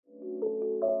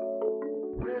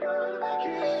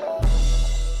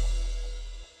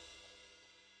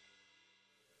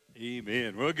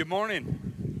Amen. Well, good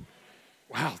morning.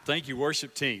 Wow, thank you,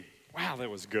 worship team. Wow,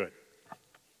 that was good.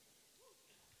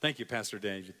 Thank you, Pastor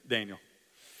Daniel.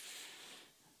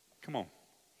 Come on,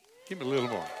 give me a little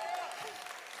more.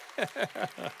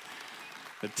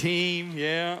 The team,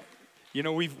 yeah. You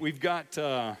know, we've got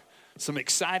some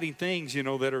exciting things, you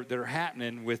know, that are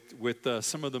happening with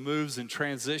some of the moves and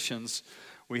transitions.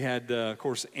 We had, of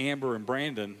course, Amber and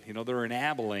Brandon. You know, they're in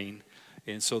Abilene,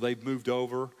 and so they've moved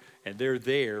over, and they're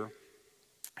there.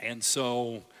 And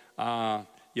so,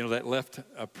 you know, that left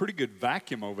a pretty good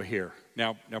vacuum over here.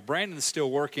 Now Brandon's still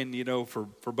working, you know, for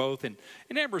both, and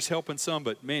Amber's helping some,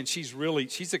 but man, she's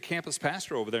a campus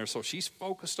pastor over there, so she's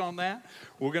focused on that.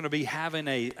 We're going to be having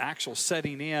a actual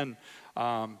setting in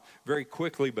very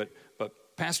quickly, but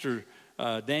Pastor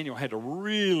Daniel had to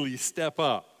really step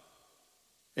up.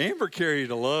 Amber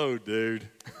carried a load, dude.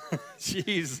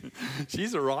 she's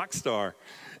a rock star,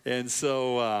 and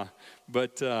so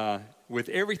with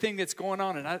everything that's going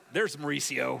on, and there's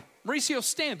Mauricio. Mauricio,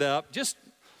 stand up. Just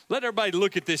let everybody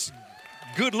look at this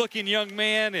good-looking young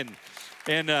man,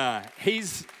 and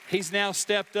he's now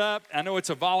stepped up. I know it's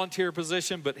a volunteer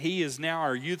position, but he is now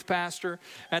our youth pastor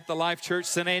at the Life Church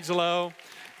San Angelo,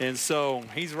 and so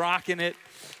he's rocking it,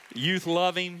 youth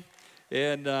loving,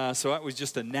 and so that was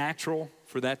just a natural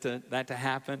for that to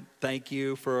happen. Thank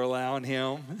you for allowing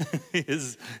him,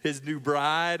 his new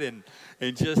bride, and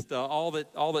just all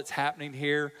that's happening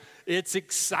here. It's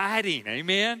exciting,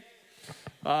 amen.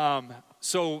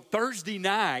 So Thursday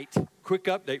night, quick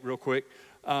update, real quick.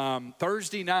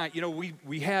 Thursday night, you know,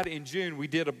 we had in June, we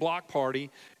did a block party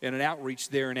and an outreach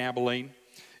there in Abilene.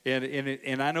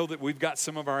 And I know that we've got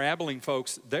some of our Abilene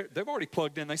folks, they've already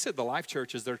plugged in. They said the Life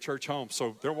Church is their church home,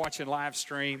 so they're watching live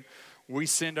stream. We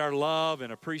send our love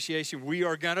and appreciation. We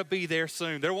are going to be there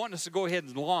soon. They're wanting us to go ahead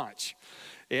and launch.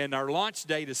 And our launch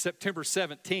date is September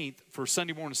 17th for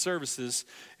Sunday morning services.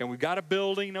 And we've got a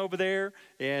building over there.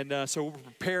 And so we're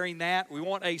preparing that. We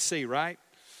want AC, right?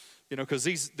 You know, because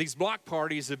these block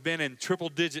parties have been in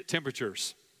triple-digit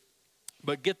temperatures.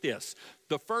 But get this.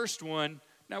 The first one,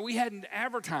 now we hadn't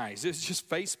advertised. It was just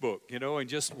Facebook, you know, and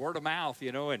just word of mouth,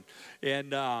 you know.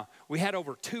 And we had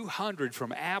over 200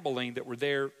 from Abilene that were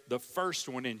there the first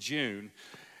one in June.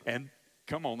 And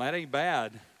come on, that ain't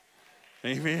bad.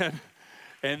 Amen.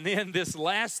 And then this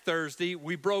last Thursday,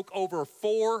 we broke over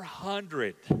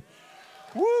 400.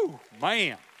 Woo,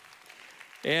 man.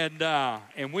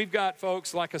 And we've got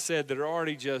folks, like I said, that are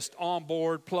already just on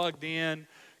board, plugged in,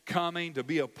 coming to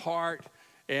be a part.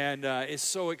 And it's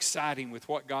so exciting with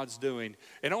what God's doing.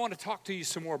 And I want to talk to you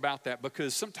some more about that,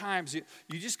 because sometimes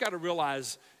you just got to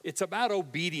realize it's about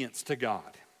obedience to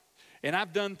God. And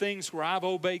I've done things where I've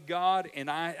obeyed God, and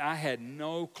I had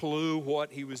no clue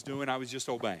what he was doing. I was just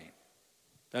obeying.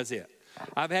 That's it.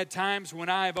 I've had times when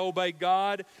I have obeyed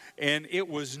God, and it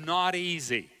was not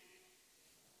easy.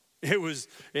 It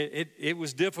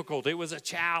was difficult. It was a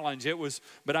challenge.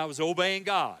 But I was obeying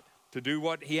God to do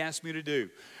what he asked me to do.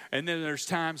 And then there's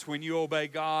times when you obey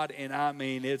God, and I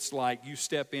mean, it's like you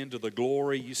step into the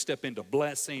glory, you step into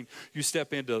blessing, you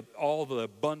step into all the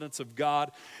abundance of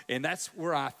God. And that's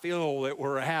where I feel that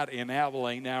we're at in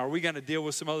Abilene. Now, are we going to deal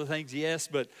with some other things? Yes,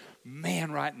 but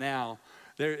man, right now,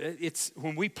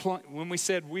 when we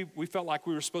said we felt like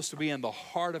we were supposed to be in the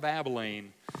heart of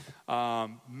Abilene, we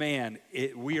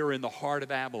are in the heart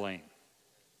of Abilene.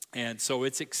 And so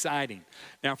it's exciting.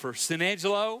 Now, for San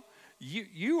Angelo,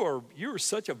 you are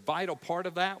such a vital part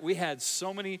of that. We had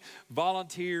so many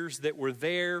volunteers that were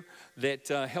there that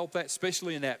helped that,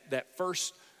 especially in that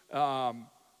first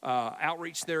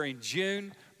outreach there in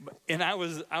June. And I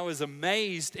was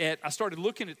amazed I started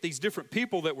looking at these different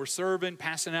people that were serving,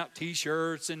 passing out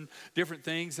T-shirts and different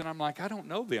things. And I'm like, I don't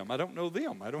know them.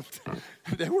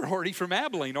 They were already from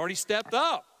Abilene, already stepped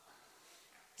up.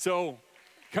 So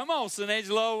come on, San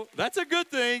Angelo. That's a good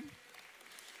thing.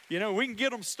 You know, we can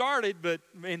get them started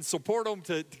and support them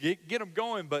to get them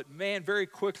going. But, man, very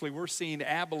quickly we're seeing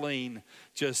Abilene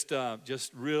just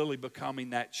really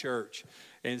becoming that church.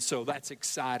 And so that's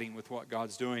exciting with what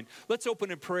God's doing. Let's open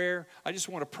in prayer. I just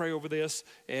want to pray over this.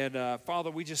 And,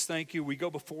 Father, we just thank you. We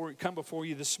come before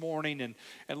you this morning.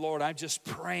 And, Lord, I'm just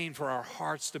praying for our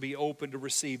hearts to be open to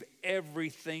receive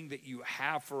everything that you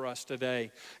have for us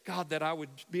today. God, that I would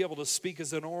be able to speak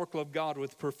as an oracle of God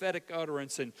with prophetic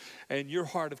utterance and your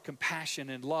heart of compassion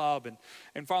and love.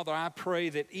 And Father, I pray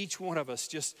that each one of us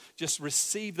just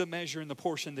receive the measure and the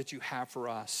portion that you have for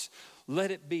us.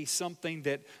 let it be something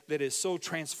that is so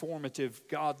transformative,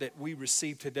 God, that we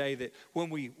receive today, that when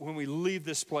we leave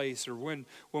this place, or when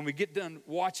we get done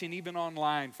watching even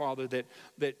online, Father,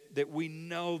 that we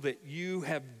know that you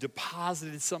have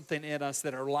deposited something in us,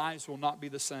 that our lives will not be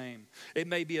the same. It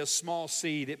may be a small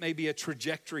seed. It may be a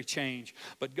trajectory change.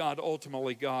 But God,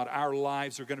 ultimately, God, our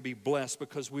lives are going to be blessed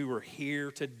because we were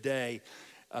here today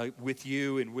with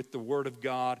you and with the Word of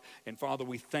God. And Father,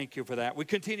 we thank you for that. We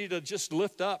continue to just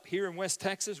lift up here in West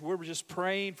Texas. We're just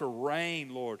praying for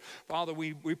rain, Lord. Father,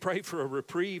 we pray for a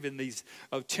reprieve in these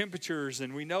temperatures.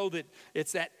 And we know that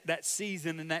it's that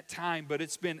season and that time, but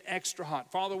it's been extra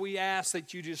hot. Father, we ask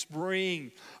that you just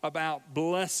bring about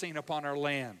blessing upon our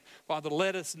land. Father,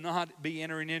 let us not be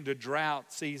entering into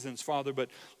drought seasons, Father, but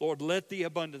Lord, let the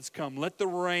abundance come. Let the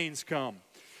rains come.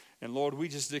 And Lord, we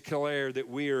just declare that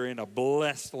we are in a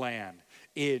blessed land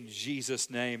in Jesus'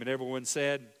 name. And everyone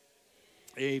said,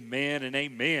 amen and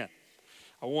amen.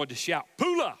 I wanted to shout,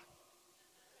 Pula.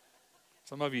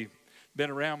 Some of you been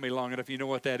around me long enough, you know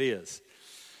what that is.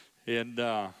 And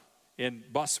in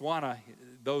Botswana,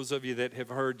 those of you that have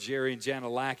heard Jerry and Jana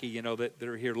Lackey, you know, that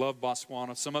are here, love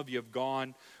Botswana. Some of you have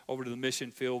gone over to the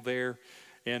mission field there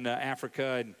in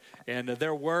Africa. And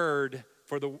their word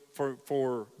for the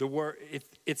word,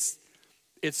 it's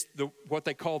what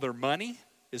they call their money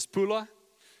is pula,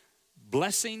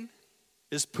 blessing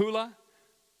is pula,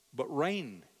 but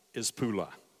rain is pula.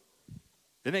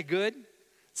 Isn't that good?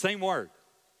 Same word.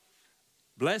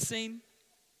 Blessing,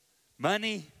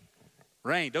 money,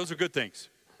 rain. Those are good things.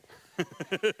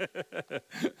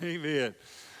 Amen.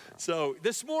 So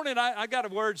this morning I got a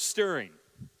word stirring,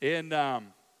 and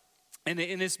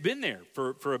it's been there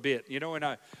for a bit, you know.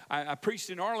 And I preached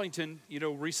in Arlington, you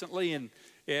know, recently, and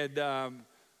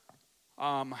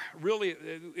really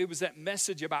it was that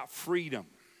message about freedom,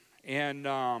 and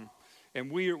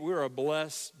we're a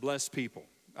blessed people.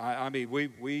 I mean we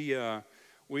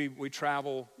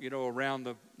travel, you know, around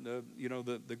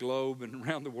the globe and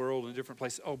around the world in different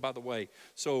places. Oh, by the way,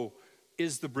 so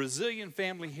is the Brazilian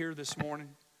family here this morning?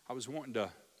 I was wanting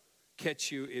to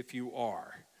catch you if you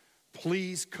are.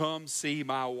 Please come see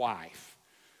my wife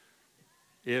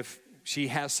if she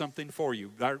has something for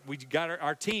you.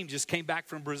 Our team just came back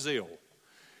from Brazil,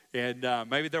 and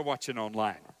maybe they're watching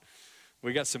online.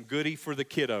 We got some goodie for the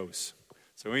kiddos.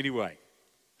 So anyway,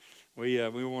 we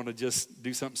want to just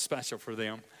do something special for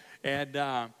them. And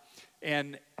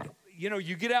you know,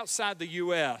 you get outside the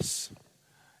U.S.,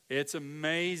 it's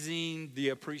amazing the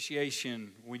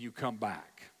appreciation when you come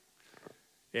back.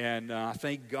 And I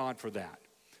thank God for that.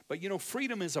 But, you know,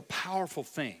 freedom is a powerful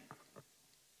thing.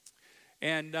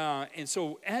 And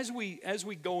so as we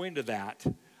go into that,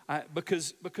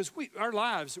 because our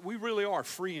lives, we really are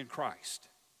free in Christ.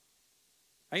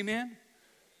 Amen?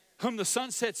 Whom the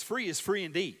Son sets free is free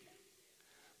indeed.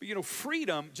 But, you know,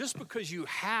 freedom, just because you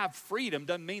have freedom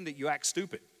doesn't mean that you act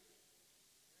stupid.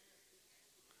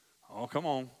 Oh, come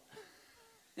on.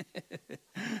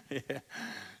 Yeah.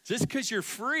 Just because you're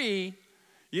free,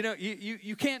 you know,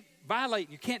 you can't violate,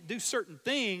 you can't do certain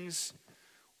things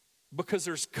because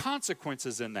there's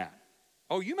consequences in that.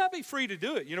 Oh, you might be free to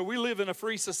do it. You know, we live in a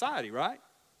free society, right?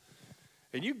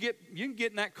 And you can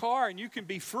get in that car and you can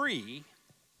be free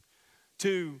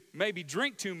to maybe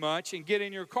drink too much and get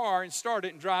in your car and start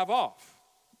it and drive off.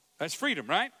 That's freedom,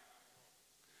 right?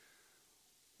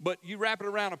 But you wrap it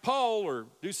around a pole or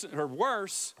do something, or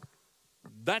worse,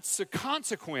 that's the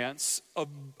consequence of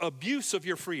abuse of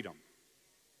your freedom.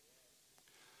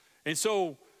 And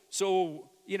so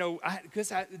you know,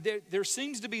 because there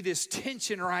seems to be this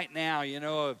tension right now, you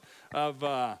know,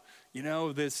 of you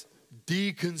know, this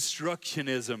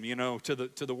deconstructionism, you know, to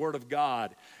the Word of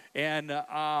God, and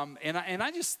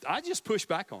I just push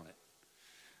back on it.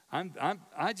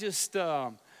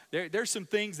 There's some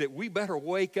things that we better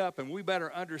wake up and we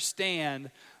better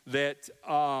understand that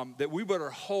we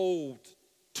better hold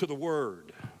to the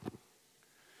Word.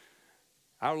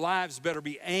 Our lives better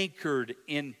be anchored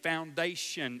in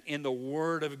foundation in the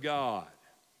Word of God.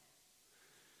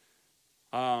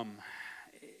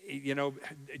 You know,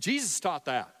 Jesus taught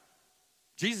that.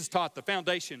 Jesus taught the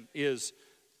foundation is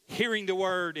hearing the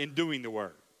Word and doing the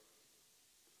Word.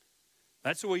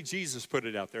 That's the way Jesus put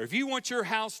it out there. If you want your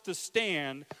house to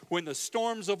stand when the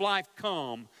storms of life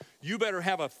come, you better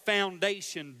have a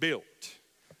foundation built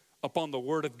upon the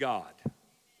Word of God.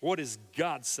 What has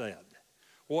God said?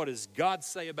 What does God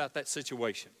say about that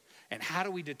situation? And how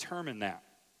do we determine that?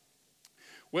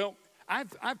 Well,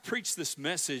 I've preached this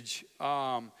message,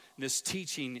 this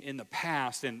teaching in the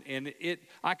past, and it's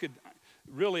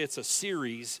a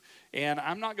series, and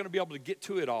I'm not going to be able to get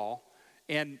to it all.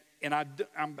 And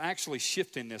I'm actually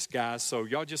shifting this, guys, so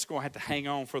y'all just going to have to hang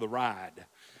on for the ride.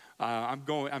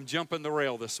 I'm jumping the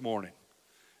rail this morning.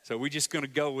 So we're just going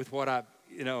to go with what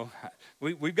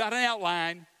we've got an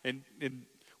outline, and in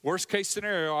worst case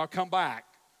scenario, I'll come back.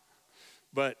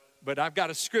 But I've got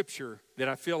a scripture that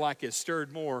I feel like has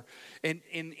stirred more. And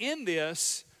in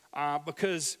this,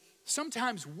 because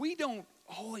sometimes we don't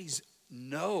always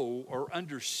know or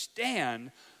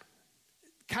understand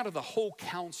kind of the whole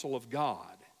counsel of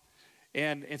God.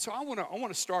 And so I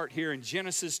want to start here in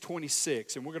Genesis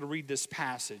 26, and we're going to read this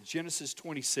passage, Genesis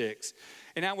 26.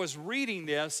 And I was reading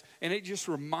this, and it just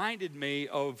reminded me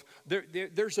of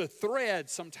there's a thread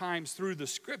sometimes through the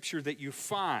scripture that you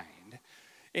find.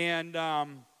 And let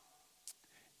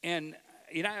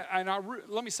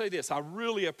me say this. I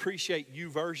really appreciate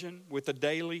YouVersion with the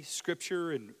daily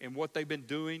scripture and what they've been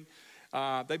doing.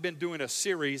 They've been doing a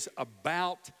series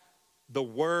about the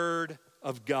Word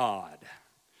of God.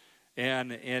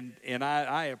 And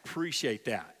I appreciate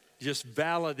that. Just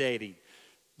validating,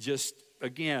 just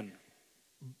again,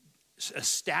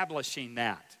 establishing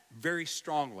that very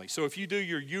strongly. So if you do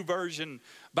your YouVersion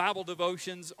Bible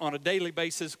devotions on a daily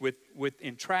basis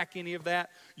and track any of that,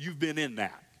 you've been in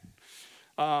that.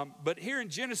 But here in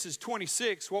Genesis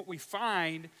 26, what we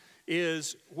find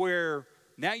is where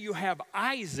now you have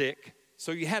Isaac.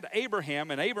 So you had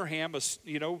Abraham, and Abraham,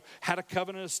 had a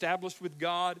covenant established with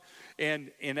God.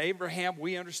 And Abraham,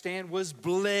 we understand, was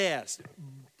blessed.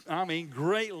 I mean,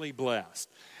 greatly blessed.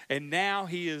 And now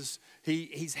he's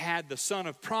had the son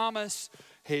of promise.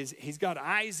 He's got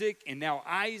Isaac, and now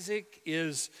Isaac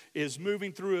is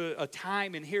moving through a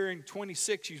time. And here in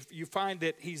 26, you find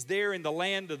that he's there in the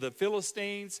land of the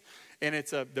Philistines, and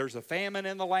there's a famine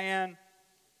in the land.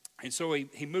 And so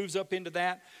he moves up into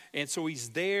that, and so he's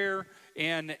there,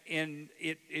 and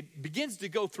it begins to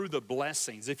go through the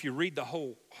blessings if you read the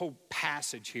whole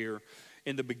passage here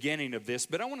in the beginning of this.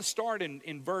 But I want to start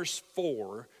in verse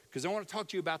 4, because I want to talk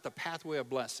to you about the pathway of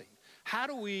blessing. How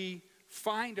do we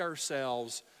find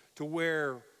ourselves to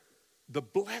where the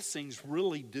blessings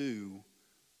really do?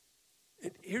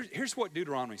 Here's what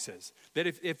Deuteronomy says, that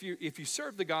if you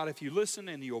serve the God, if you listen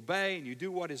and you obey and you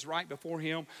do what is right before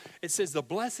Him, it says the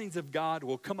blessings of God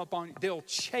will come upon you. They'll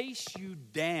chase you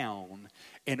down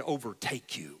and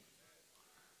overtake you.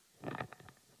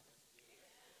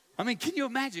 I mean, can you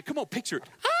imagine? Come on, picture it.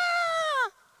 Ah!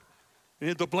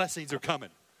 And the blessings are coming.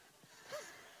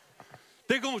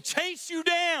 They're going to chase you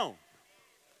down.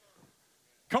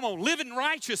 Come on, living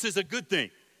righteous is a good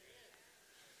thing.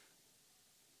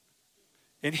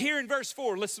 And here in verse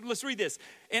 4, let's read this.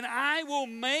 And I will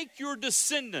make your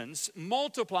descendants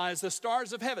multiply as the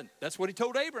stars of heaven. That's what he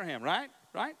told Abraham, right?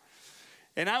 Right?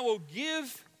 And I will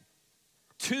give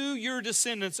to your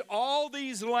descendants all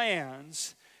these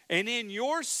lands, and in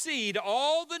your seed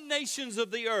all the nations of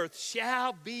the earth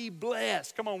shall be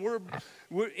blessed. Come on,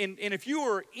 and if you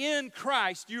are in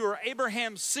Christ, you are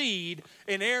Abraham's seed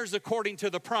and heirs according to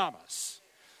the promise.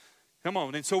 Come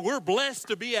on, and so we're blessed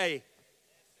to be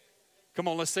come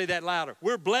on, let's say that louder.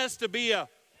 We are blessed to be a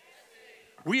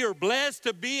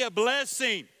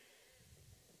blessing.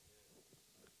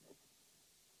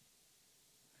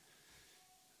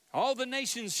 All the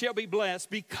nations shall be blessed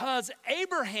because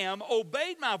Abraham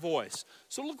obeyed my voice.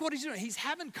 So look what he's doing. He's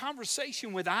having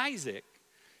conversation with Isaac.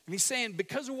 And he's saying,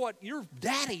 because of what your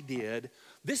daddy did,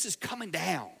 this is coming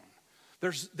down.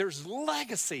 There's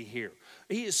legacy here.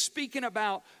 He is speaking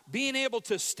about being able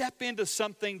to step into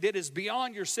something that is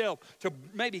beyond yourself, to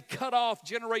maybe cut off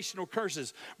generational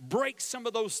curses, break some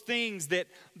of those things that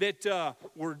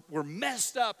were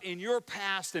messed up in your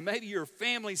past and maybe your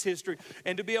family's history,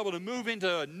 and to be able to move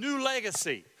into a new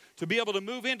legacy, to be able to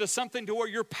move into something to where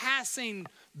you're passing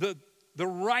the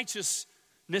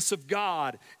righteousness of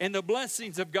God and the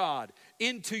blessings of God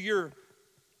into your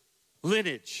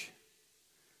lineage.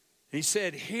 He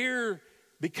said, here,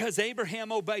 because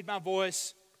Abraham obeyed my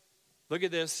voice, look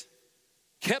at this,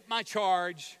 kept my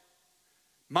charge,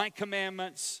 my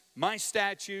commandments, my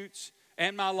statutes,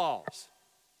 and my laws.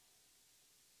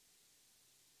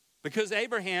 Because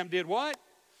Abraham did what?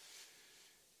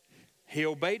 He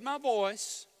obeyed my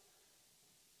voice.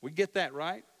 We get that,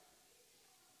 right?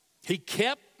 He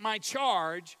kept my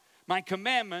charge, my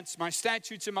commandments, my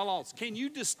statutes, and my laws. Can you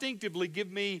distinctively give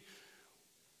me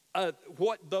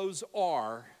what those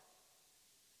are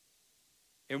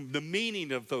and the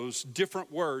meaning of those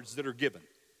different words that are given?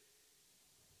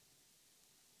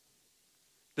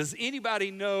 Does anybody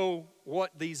know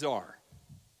what these are?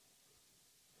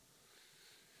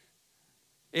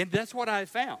 And that's what I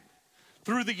found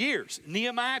through the years.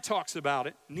 Nehemiah talks about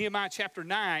it. Nehemiah chapter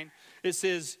 9, it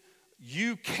says,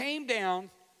 you came down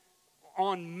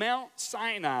on Mount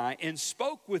Sinai and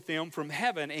spoke with them from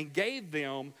heaven and gave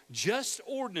them just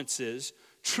ordinances,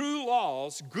 true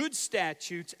laws, good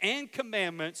statutes, and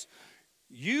commandments.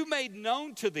 You made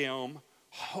known to them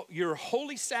your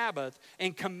holy Sabbath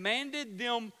and commanded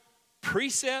them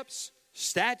precepts,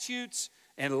 statutes,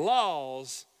 and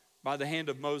laws by the hand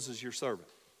of Moses, your servant.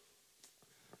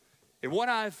 And what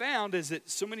I have found is that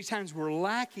so many times we're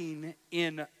lacking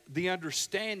in the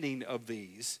understanding of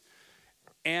these.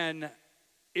 And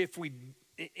we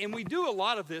do a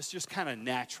lot of this just kind of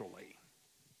naturally.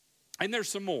 And there's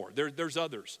some more. There's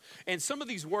others. And some of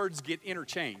these words get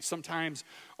interchanged. Sometimes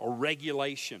a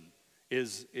regulation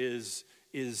is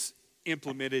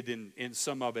implemented in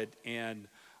some of it. And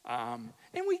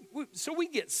we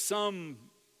get some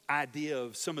idea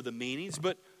of some of the meanings.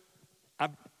 But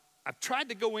I've tried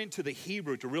to go into the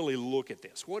Hebrew to really look at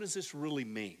this. What does this really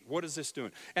mean? What is this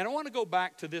doing? And I want to go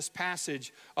back to this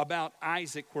passage about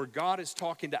Isaac where God is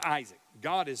talking to Isaac.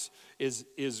 God is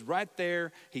right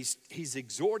there. He's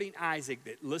exhorting Isaac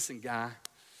that, listen, guy,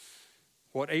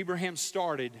 what Abraham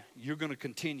started, you're going to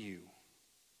continue.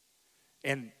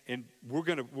 And we're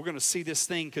going to see this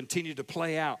thing continue to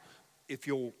play out if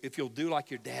you'll do like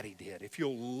your daddy did, if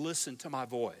you'll listen to my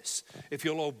voice, if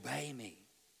you'll obey me.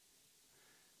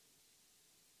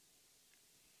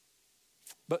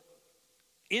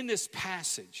 In this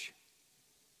passage,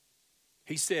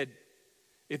 he said,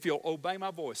 if you'll obey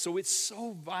my voice. So it's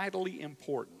so vitally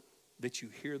important that you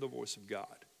hear the voice of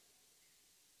God.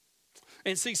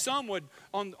 And see, some would,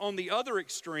 on the other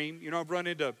extreme, I've run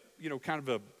into, kind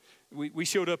of we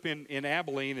showed up in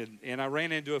Abilene and I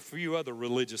ran into a few other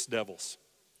religious devils.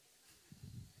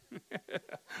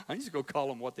 I'm just going to call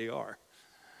them what they are.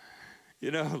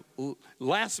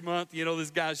 Last month, this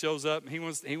guy shows up and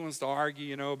he wants to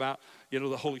argue, about, the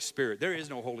Holy Spirit. There is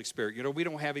no Holy Spirit. We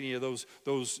don't have any of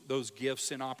those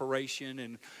gifts in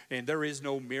operation, and there is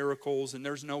no miracles, and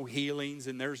there's no healings,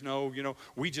 and there's no,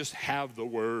 we just have the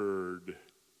Word.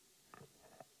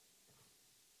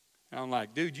 And I'm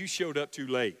like, dude, you showed up too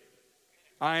late.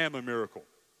 I am a miracle.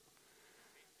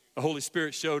 The Holy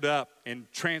Spirit showed up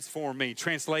and transformed me,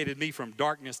 translated me from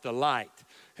darkness to light,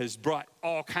 has brought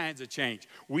all kinds of change.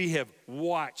 We have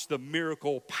watched the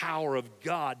miracle power of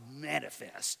God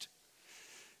manifest.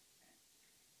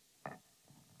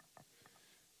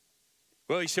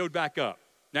 Well, he showed back up.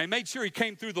 Now, he made sure he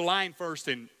came through the line first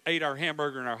and ate our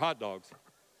hamburger and our hot dogs.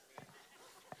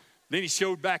 Then he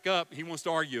showed back up. He wants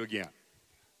to argue again.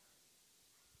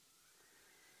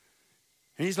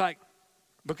 And he's like,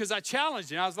 because I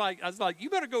challenged him, I was like, you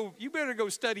better go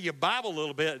study your Bible a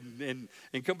little bit and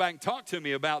come back and talk to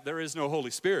me about there is no Holy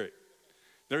Spirit.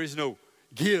 There is no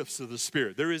gifts of the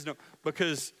Spirit. There is no,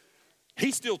 because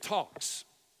he still talks.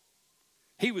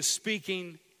 He was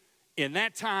speaking in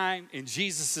that time, and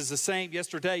Jesus is the same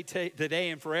yesterday, today,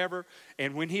 and forever.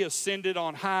 And when he ascended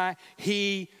on high,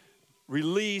 he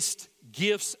released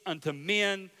gifts unto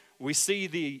men. We see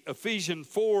the Ephesians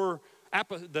 4,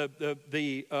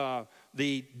 the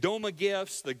Doma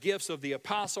gifts, the gifts of the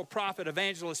apostle, prophet,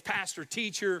 evangelist, pastor,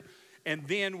 teacher. And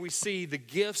then we see the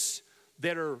gifts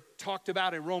that are talked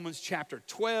about in Romans chapter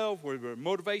 12, where the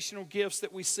motivational gifts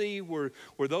that we see, where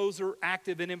those are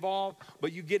active and involved.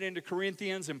 But you get into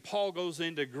Corinthians, and Paul goes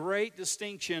into great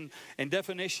distinction and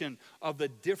definition of the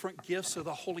different gifts of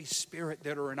the Holy Spirit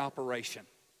that are in operation.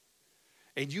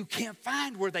 And you can't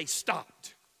find where they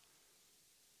stopped.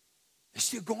 They're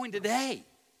still going today.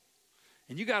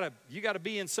 And you gotta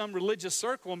be in some religious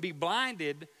circle and be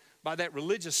blinded by that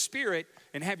religious spirit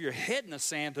and have your head in the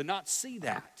sand to not see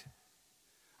that.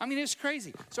 I mean, it's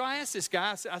crazy. So I asked this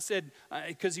guy, I said,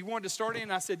 because he wanted to start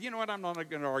in, I said, you know what, I'm not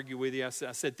going to argue with you. I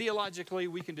said, theologically,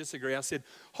 we can disagree. I said,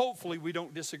 hopefully we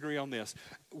don't disagree on this,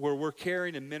 where we're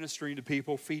caring and ministering to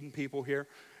people, feeding people here.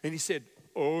 And he said,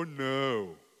 oh, no.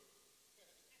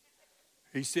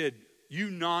 He said, you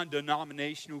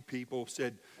non-denominational people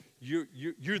said,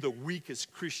 you're the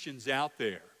weakest Christians out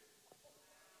there.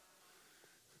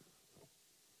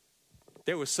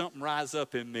 There was something rise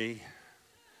up in me.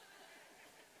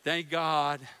 Thank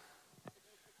God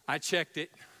I checked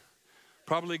it.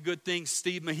 Probably a good thing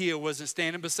Steve Mejia wasn't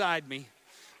standing beside me.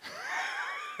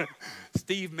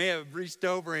 Steve may have reached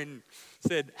over and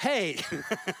said, hey,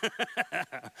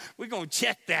 we're going to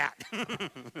check that.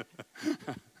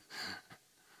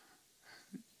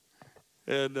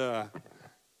 And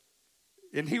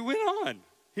he went on.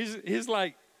 He's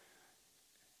like,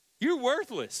 you're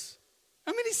worthless.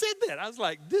 I mean, he said that. I was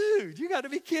like, dude, you got to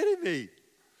be kidding me.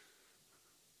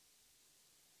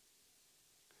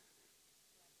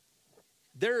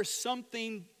 There is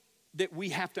something that we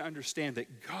have to understand,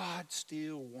 that God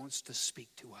still wants to speak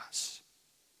to us.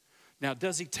 Now,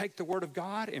 does he take the word of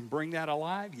God and bring that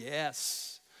alive?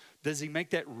 Yes. Does he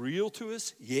make that real to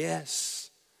us?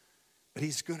 Yes. But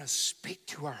he's going to speak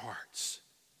to our hearts.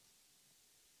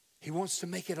 He wants to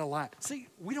make it alive. See,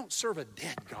 we don't serve a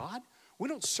dead God. We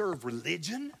don't serve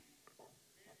religion.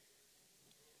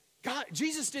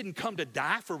 Jesus didn't come to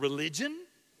die for religion,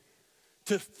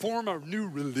 to form a new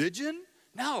religion.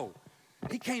 No.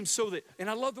 He came so that, and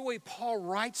I love the way Paul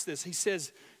writes this. He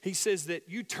says that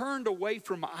you turned away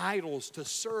from idols to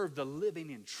serve the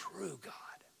living and true God.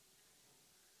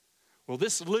 Well,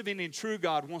 this living and true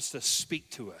God wants to speak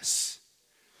to us.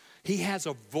 He has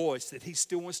a voice that he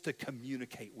still wants to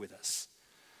communicate with us.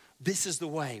 This is the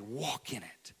way. Walk in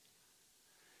it.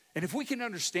 And if we can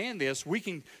understand this, we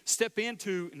can step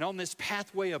into and on this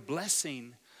pathway of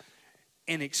blessing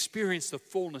and experience the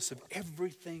fullness of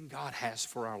everything God has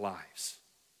for our lives.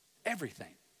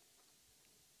 Everything.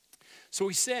 So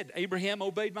he said, Abraham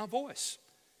obeyed my voice.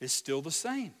 It's still the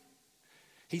same.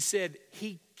 He said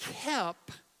he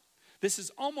kept, this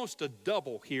is almost a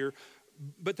double here,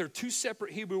 but they're two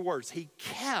separate Hebrew words. He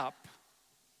kept,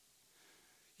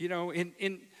 you know, and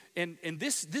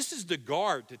this is the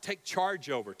guard to take charge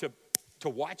over, to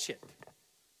watch it.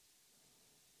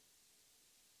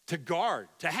 To guard,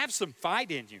 to have some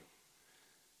fight in you.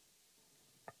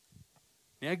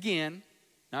 Now again,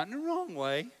 not in the wrong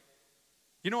way.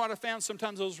 You know what I found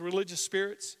sometimes those religious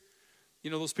spirits,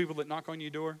 you know those people that knock on your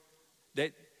door,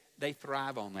 they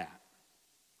thrive on that.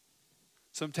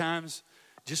 Sometimes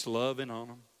just loving on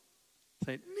them.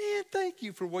 Saying, man, thank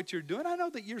you for what you're doing. I know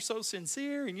that you're so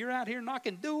sincere and you're out here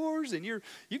knocking doors and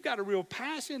you've got a real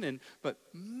passion. But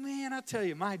man, I tell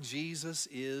you, my Jesus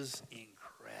is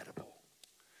incredible.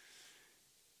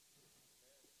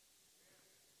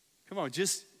 Come on,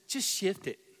 just shift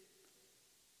it.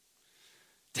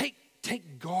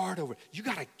 Take guard over it. You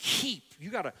got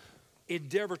to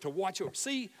endeavor to watch over.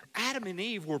 See, Adam and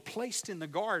Eve were placed in the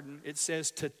garden, it says,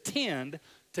 to tend,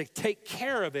 to take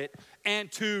care of it,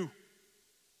 and to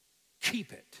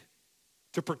keep it,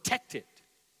 to protect it,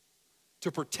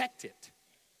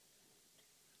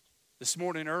 This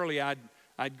morning early, I'd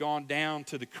gone down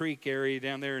to the creek area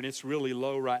down there, and it's really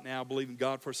low right now, believing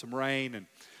God for some rain,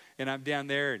 and I'm down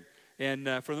there,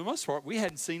 and for the most part, we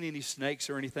hadn't seen any snakes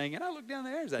or anything. And I looked down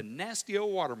there, there's a nasty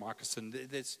old water moccasin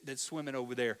that's swimming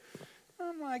over there.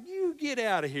 I'm like, you get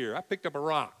out of here. I picked up a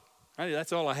rock.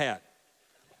 That's all I had.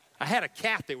 I had a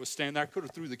cat that was standing there. I could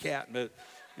have threw the cat, but,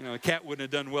 you know, the cat wouldn't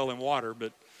have done well in water.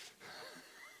 But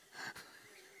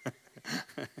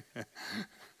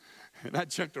and I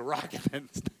chucked a rock at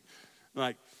it.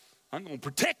 Like, I'm going to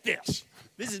protect this.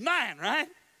 This is mine, right?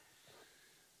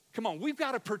 Come on, we've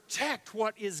got to protect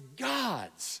what is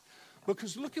God's.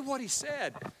 Because look at what he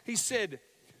said. He said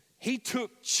he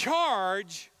took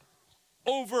charge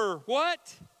over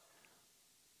what?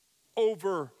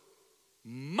 Over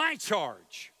my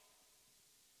charge.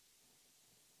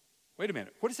 Wait a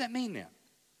minute. What does that mean then?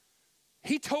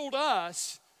 He told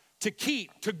us to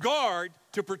keep, to guard,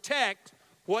 to protect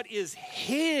what is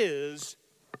his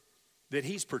that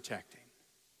he's protecting.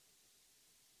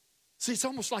 See, it's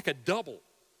almost like a double.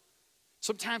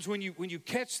 Sometimes when you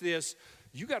catch this,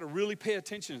 you got to really pay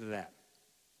attention to that.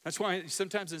 That's why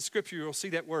sometimes in Scripture you'll see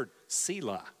that word,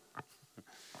 Selah.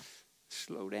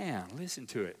 Slow down, listen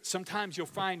to it. Sometimes you'll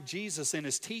find Jesus in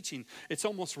his teaching, it's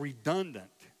almost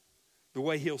redundant the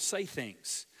way he'll say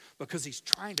things because he's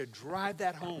trying to drive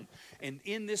that home. And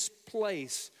in this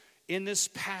place, in this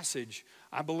passage,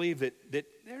 I believe that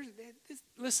there's,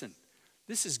 listen,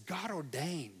 this is God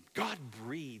ordained, God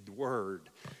breathed word.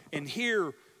 And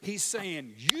here he's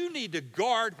saying, you need to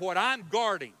guard what I'm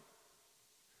guarding.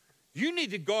 You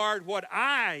need to guard what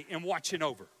I am watching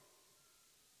over.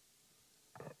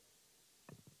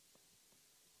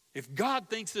 If God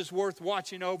thinks it's worth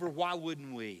watching over, why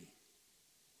wouldn't we?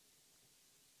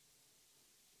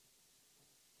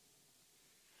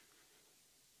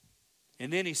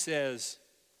 And then he says,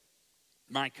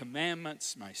 my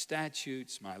commandments, my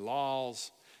statutes, my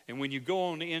laws. And when you go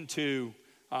on into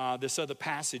this other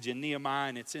passage in Nehemiah,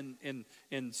 and it's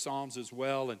in Psalms as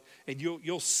well, and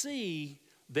you'll see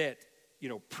that, you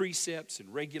know, precepts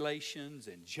and regulations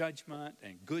and judgment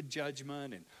and good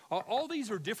judgment and all these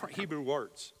are different Hebrew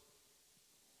words.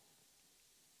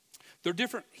 They're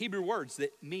different Hebrew words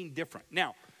that mean different.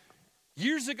 Now,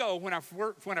 years ago when I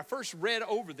first read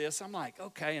over this, I'm like,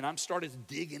 okay, and I started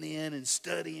digging in and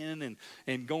studying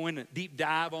and going a deep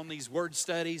dive on these word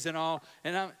studies and all,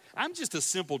 and I'm just a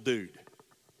simple dude.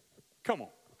 Come on.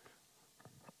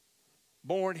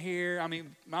 Born here. I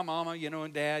mean, my mama, you know,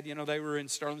 and dad, you know, they were in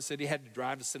Sterling City, had to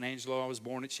drive to San Angelo. I was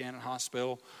born at Shannon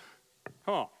Hospital.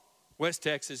 Come on. West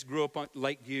Texas, grew up on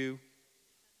Lakeview.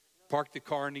 parked the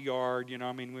car in the yard, you know,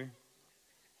 I mean,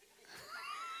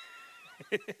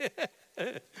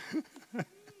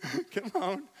 come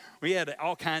on. We had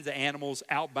all kinds of animals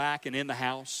out back and in the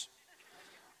house.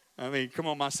 I mean, come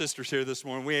on, my sister's here this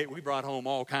morning. We brought home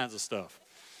all kinds of stuff.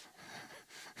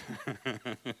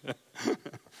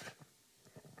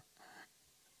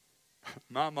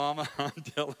 My mama, I'm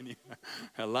telling you,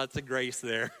 had lots of grace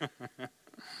there.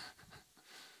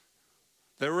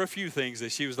 There were a few things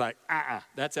that she was like,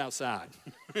 that's outside.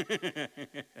 But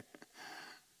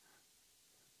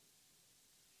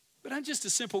I'm just a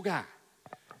simple guy.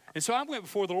 And so I went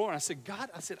before the Lord and I said, God,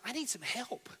 I need some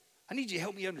help. I need you to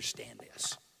help me understand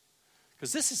this.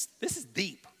 Because this is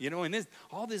deep, you know, and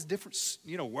all these different,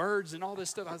 you know, words and all this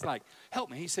stuff. I was like,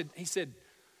 help me. He said,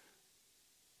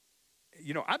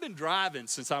 you know, I've been driving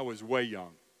since I was way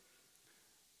young.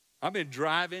 I've been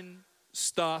driving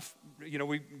stuff. You know,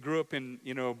 we grew up in,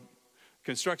 you know,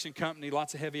 construction company,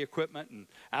 lots of heavy equipment and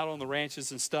out on the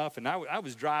ranches and stuff. And I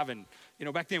was driving, you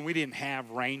know, back then we didn't have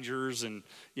Rangers and,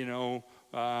 you know,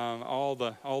 all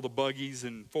the buggies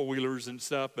and four-wheelers and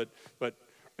stuff. But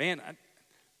man, as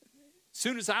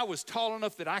soon as I was tall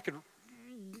enough that I could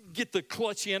get the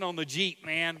clutch in on the Jeep,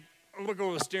 man, look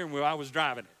over the steering wheel, I was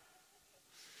driving it.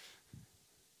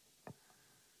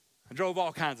 I drove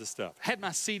all kinds of stuff. Had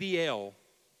my CDL.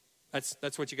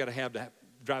 That's what you got to have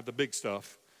drive the big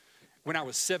stuff. When I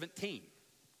was 17.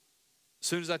 As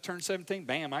soon as I turned 17,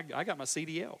 bam, I got my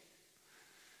CDL.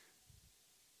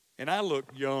 And I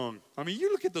looked young. I mean,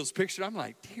 you look at those pictures, I'm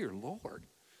like, dear Lord.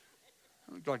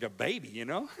 I look like a baby, you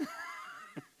know.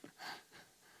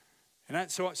 And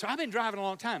so I've been driving a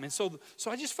long time. And so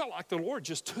I just felt like the Lord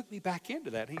just took me back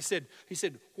into that. He said,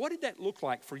 what did that look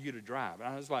like for you to drive? And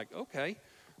I was like, okay.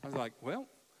 I was like, well,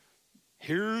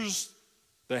 here's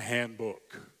the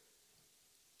handbook.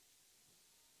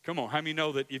 Come on, how many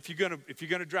know that if you're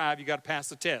gonna drive, you got to pass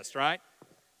the test, right?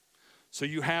 So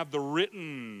you have the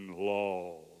written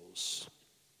laws.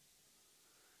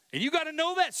 And you got to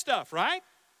know that stuff, right?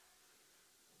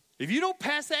 If you don't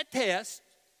pass that test,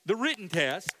 the written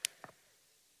test,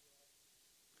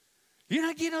 you're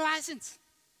not getting a license.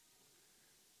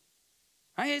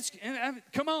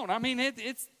 Come on, I mean,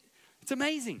 it's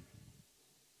amazing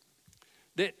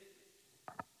that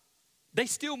they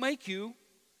still make you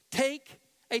take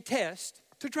a test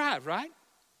to drive, right?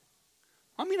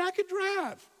 I mean, I could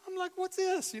drive. I'm like, what's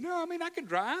this? You know, I mean, I could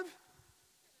drive.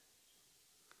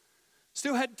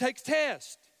 Still had to take a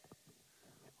test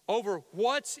over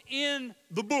what's in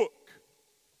the book.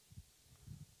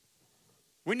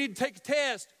 We need to take a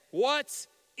test. What's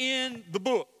in the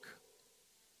book?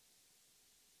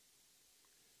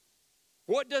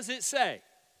 What does it say?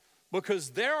 Because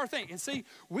there are things, and see,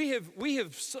 we have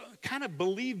kind of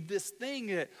believed this thing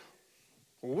that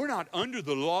we're not under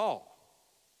the law.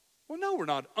 Well, no, we're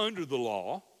not under the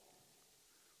law.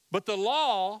 But the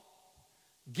law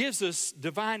gives us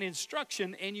divine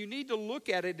instruction, and you need to look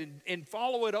at it and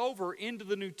follow it over into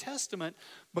the New Testament,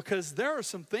 because there are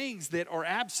some things that are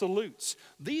absolutes.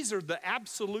 These are the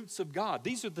absolutes of God.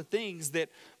 These are the things that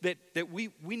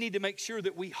we need to make sure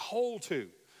that we hold to.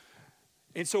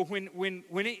 And so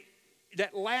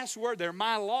that last word there,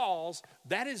 my laws,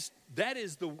 that is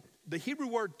the Hebrew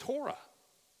word Torah.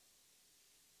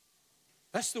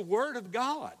 That's the word of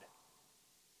God.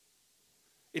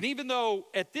 And even though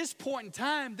at this point in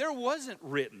time there wasn't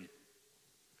written,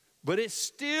 but it's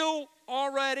still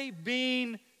already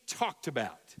being talked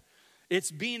about.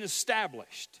 It's being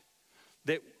established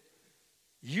that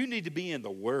you need to be in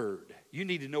the Word. You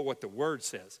need to know what the Word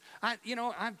says.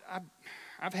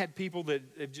 I've had people that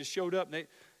have just showed up and they,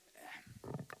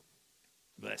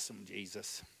 bless them,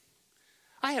 Jesus.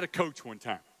 I had a coach one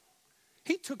time.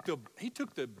 He took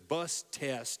the bus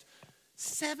test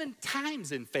 7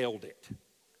 times and failed it.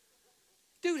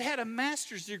 Dude had a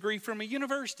master's degree from a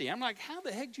university. I'm like, how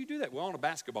the heck did you do that? Well, on a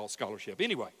basketball scholarship.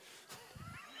 Anyway.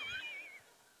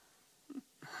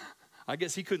 I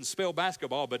guess he couldn't spell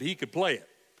basketball, but he could play it.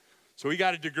 So he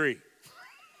got a degree.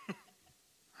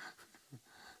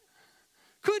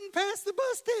 Couldn't pass the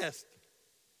bus test.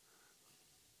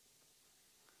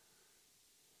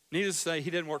 Needless to say,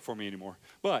 he didn't work for me anymore.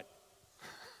 But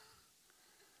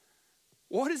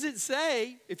what does it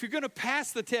say? If you're going to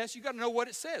pass the test, you got to know what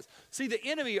it says. See, the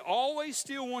enemy always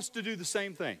still wants to do the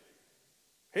same thing.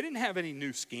 He didn't have any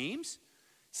new schemes.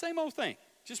 Same old thing.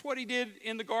 Just what he did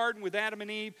in the garden with Adam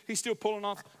and Eve. He's still pulling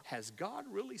off. Has God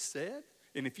really said?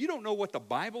 And if you don't know what the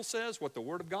Bible says, what the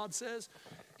Word of God says,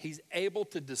 he's able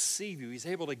to deceive you. He's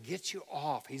able to get you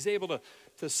off. He's able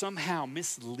to somehow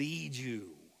mislead you,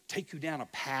 take you down a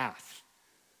path.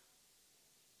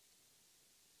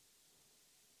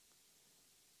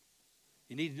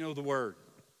 You need to know the Word.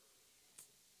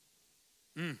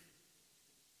 I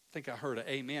think I heard an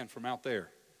amen from out there.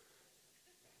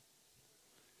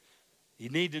 You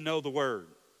need to know the Word.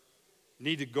 You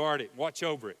need to guard it, watch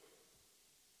over it.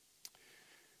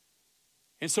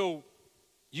 And so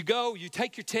you go, you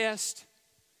take your test,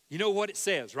 you know what it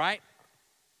says, right?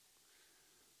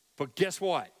 But guess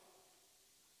what?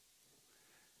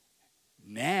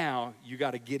 Now you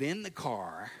got to get in the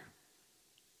car.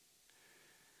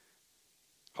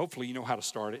 Hopefully you know how to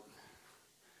start it.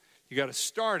 You got to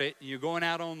start it, and you're going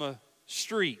out on the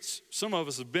streets. Some of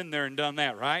us have been there and done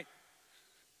that, right?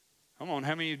 Come on,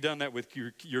 how many of you have done that with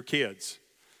your kids?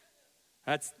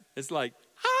 It's like,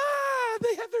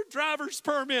 they have their driver's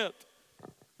permit.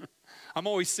 I'm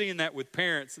always seeing that with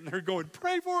parents, and they're going,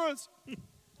 pray for us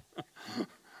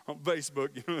on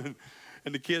Facebook,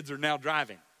 and the kids are now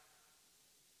driving.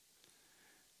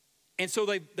 And so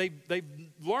they've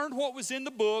learned what was in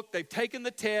the book. They've taken the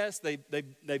test.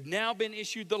 They've now been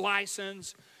issued the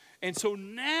license. And so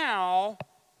now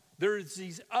there's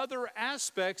these other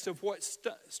aspects of what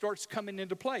starts coming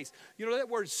into place. You know, that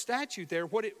word statute there,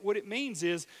 what it means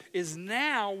is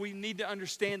now we need to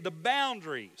understand the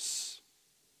boundaries.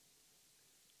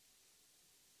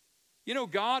 You know,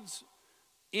 God's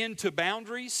into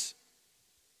boundaries.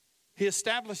 He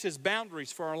establishes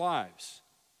boundaries for our lives.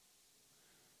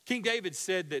 King David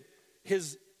said that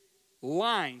his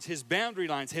lines, his boundary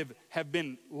lines have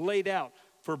been laid out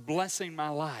for blessing my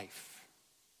life.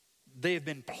 They have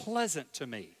been pleasant to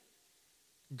me,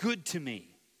 good to me.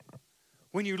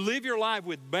 When you live your life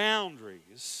with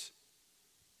boundaries,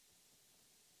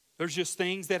 there's just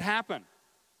things that happen.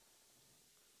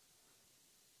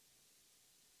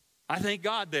 I thank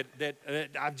God that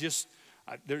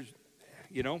there's,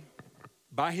 you know,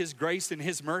 by His grace and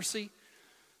His mercy,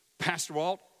 Pastor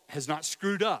Walt has not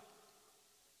screwed up.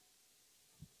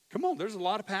 Come on, there's a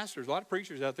lot of pastors, a lot of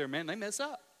preachers out there, man, they mess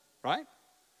up, right?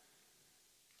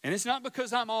 And it's not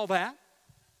because I'm all that.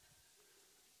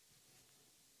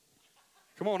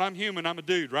 Come on, I'm human, I'm a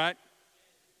dude, right?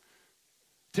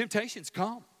 Temptations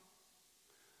come.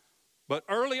 But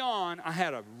early on, I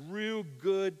had a real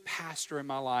good pastor in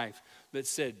my life that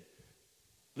said,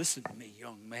 listen to me,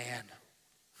 young man.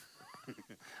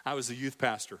 I was a youth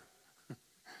pastor.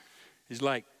 He's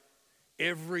like,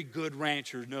 every good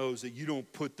rancher knows that you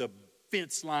don't put the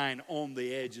fence line on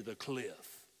the edge of the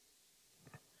cliff.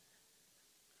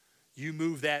 You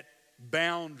move that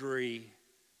boundary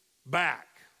back.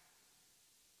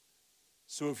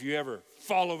 So if you ever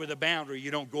fall over the boundary,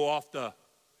 you don't go off the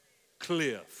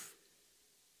cliff.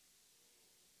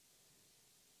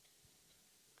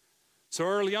 So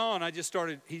early on, I just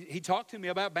started, he talked to me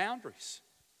about boundaries.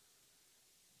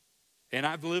 And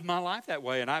I've lived my life that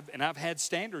way, and I've had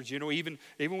standards, you know, even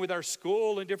with our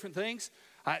school and different things.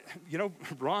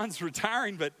 Ron's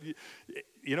retiring, but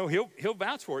you know he'll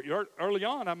vouch for it. Early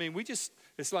on, I mean,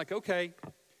 it's like, okay,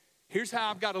 here's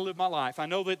how I've got to live my life. I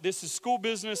know that this is school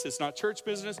business, it's not church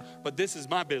business, but this is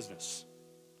my business,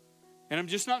 and I'm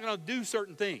just not going to do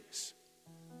certain things.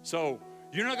 So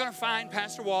you're not going to find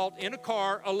Pastor Walt in a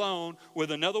car alone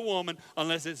with another woman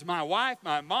unless it's my wife,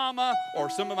 my mama, or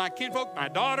some of my kinfolk, my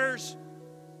daughters.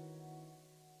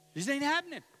 This ain't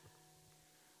happening.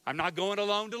 I'm not going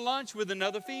alone to lunch with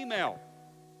another female.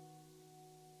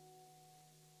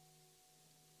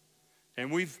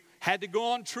 And we've had to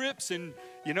go on trips and,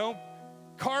 you know,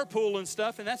 carpool and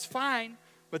stuff, and that's fine.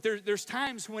 But there's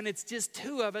times when it's just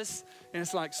two of us, and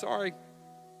it's like, sorry,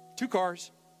 2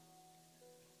 cars.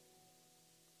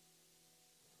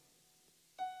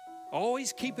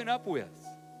 Always keeping up with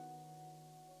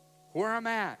where I'm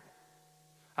at.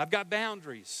 I've got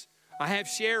boundaries. I have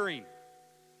sharing.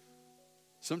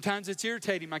 Sometimes it's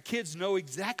irritating. My kids know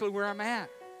exactly where I'm at.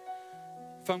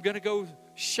 If I'm going to go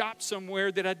shop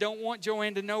somewhere that I don't want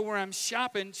Joanne to know where I'm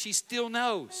shopping, she still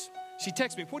knows. She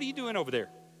texts me, what are you doing over there?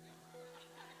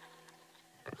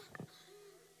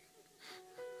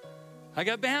 I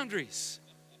got boundaries.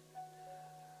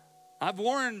 I've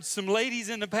warned some ladies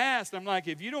in the past. I'm like,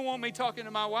 if you don't want me talking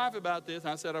to my wife about this,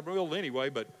 I said I will anyway,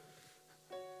 but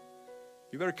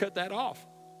you better cut that off.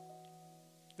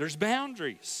 There's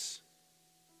boundaries.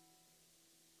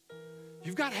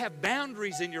 You've got to have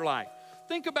boundaries in your life.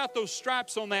 Think about those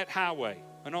stripes on that highway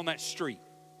and on that street.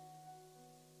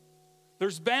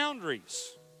 There's boundaries.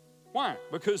 Why?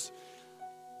 Because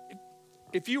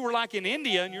if you were like in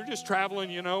India and you're just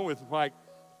traveling, you know, with like,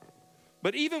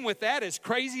 but even with that, as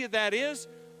crazy as that is,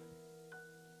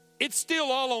 it's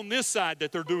still all on this side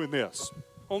that they're doing this.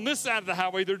 On this side of the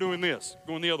highway, they're doing this,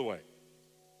 going the other way.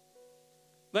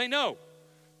 They know.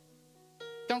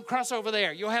 Don't cross over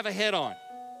there. You'll have a head-on.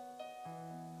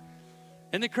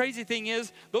 And the crazy thing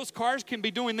is, those cars can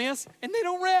be doing this and they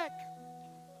don't wreck.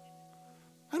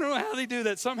 I don't know how they do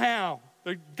that. Somehow,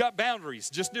 they've got boundaries,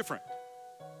 just different.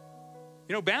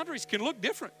 You know, boundaries can look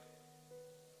different.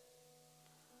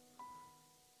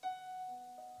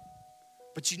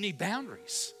 But you need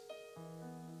boundaries.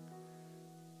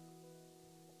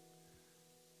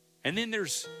 And then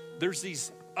there's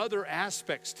these other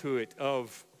aspects to it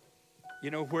of,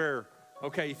 you know, where,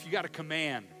 okay, if you got a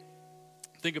command,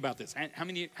 think about this. How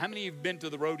many have been to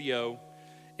the rodeo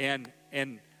and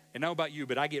I know about you,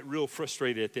 but I get real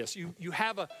frustrated at this.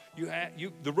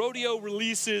 The rodeo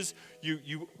releases,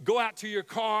 you go out to your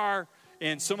car,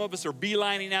 and some of us are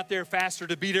beelining out there faster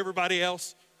to beat everybody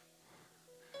else.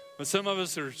 But some of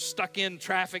us are stuck in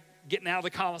traffic, getting out of the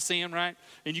Coliseum, right?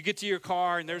 And you get to your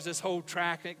car, and there's this whole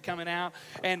traffic coming out.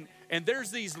 And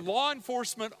there's these law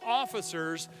enforcement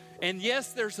officers, and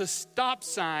yes, there's a stop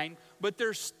sign, but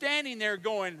they're standing there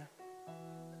going,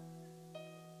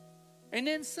 and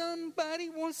then somebody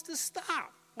wants to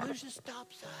stop. Well, there's a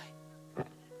stop sign.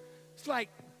 It's like,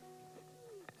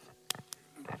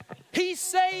 he's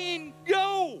saying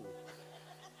go.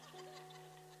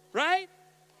 Right?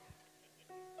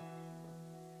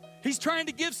 He's trying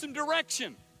to give some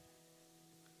direction.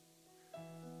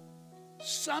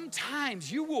 Sometimes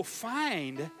you will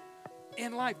find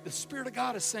in life the Spirit of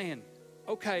God is saying,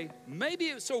 okay, maybe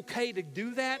it's okay to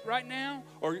do that right now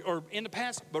or in the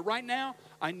past, but right now,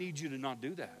 I need you to not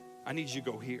do that. I need you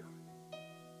to go here.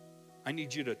 I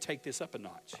need you to take this up a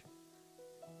notch.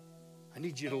 I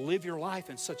need you to live your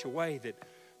life in such a way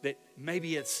that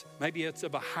maybe it's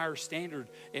of a higher standard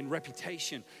and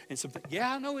reputation and something.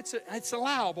 Yeah, I know it's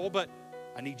allowable, but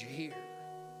I need you here.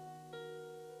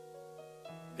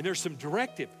 And there's some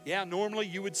directive. Yeah, normally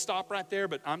you would stop right there,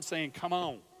 but I'm saying, come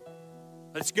on,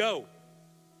 let's go.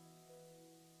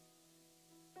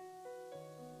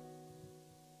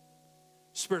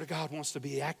 Spirit of God wants to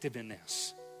be active in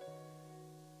this.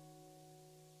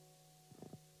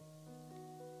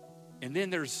 And then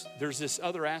there's this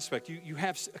other aspect. You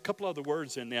have a couple other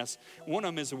words in this. One of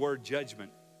them is the word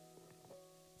judgment.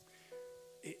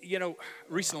 You know,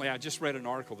 recently I just read an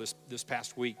article this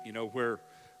past week, you know, where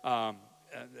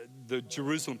the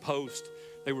Jerusalem Post,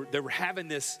 they were having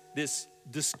this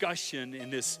discussion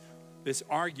and this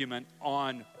argument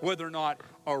on whether or not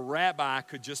a rabbi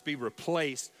could just be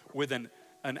replaced with an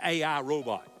AI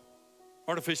robot,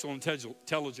 artificial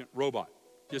intelligent robot.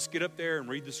 Just get up there and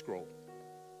read the scroll.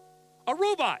 A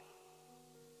robot.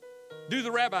 Do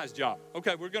the rabbi's job.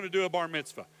 Okay, we're going to do a bar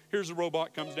mitzvah. Here's a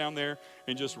robot, comes down there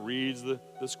and just reads the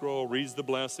scroll, reads the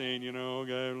blessing, you know.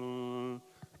 Okay.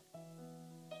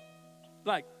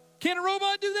 Like, can a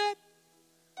robot do that?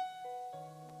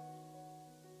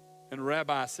 And the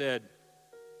rabbi said,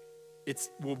 it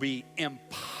will be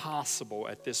impossible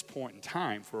at this point in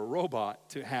time for a robot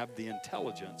to have the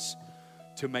intelligence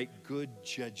to make good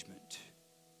judgment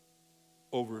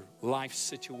over life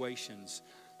situations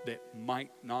that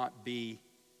might not be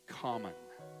common.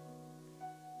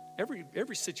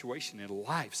 Every situation in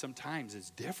life sometimes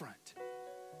is different.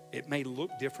 It may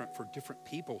look different for different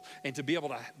people. And to be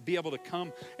able to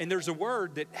come, and there's a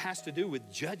word that has to do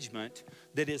with judgment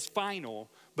that is final,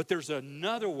 but there's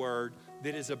another word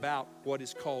that is about what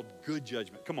is called good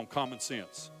judgment. Come on, common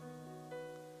sense.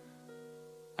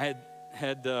 I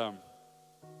had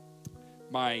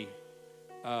my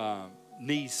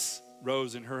niece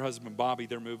Rose and her husband Bobby,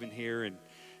 they're moving here,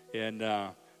 and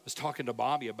was talking to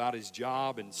Bobby about his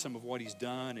job and some of what he's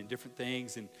done and different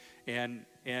things, and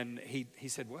he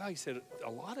said, well, he said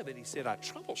a lot of it, he said, I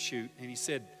troubleshoot, and he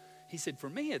said for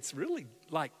me it's really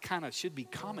like kind of should be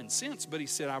common sense, but he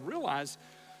said I realize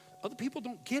other people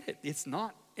don't get it. It's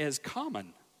not as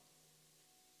common.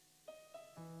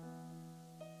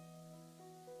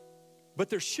 But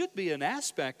there should be an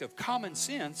aspect of common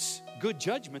sense, good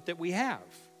judgment that we have.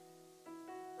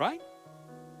 Right?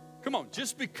 Come on,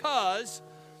 just because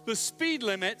the speed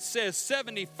limit says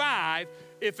 75,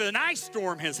 if an ice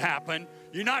storm has happened,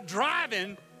 you're not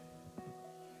driving,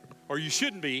 or you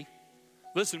shouldn't be.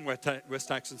 Listen, West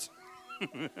Texans.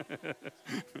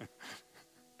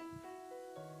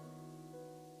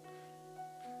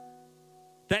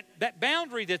 That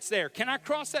boundary that's there, can I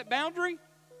cross that boundary?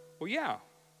 Well, yeah.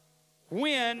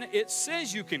 When it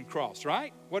says you can cross,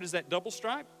 right? What is that, double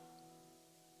stripe?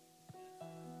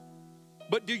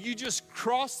 But do you just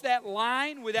cross that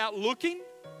line without looking?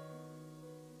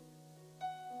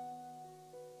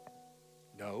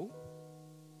 No.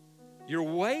 You're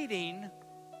waiting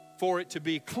for it to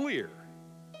be clear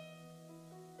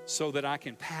so that I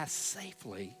can pass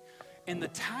safely. And the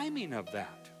timing of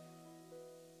that.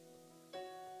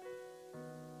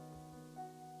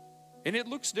 And it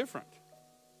looks different.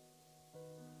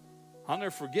 I'll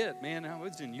never forget, man, I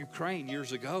was in Ukraine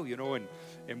years ago,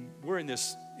 and we're in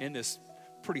this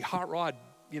pretty hot rod,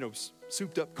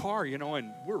 souped up car,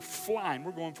 and we're flying.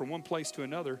 We're going from one place to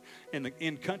another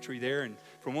in country there, and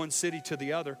from one city to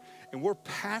the other. And we're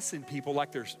passing people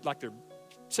like they're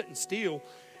sitting still.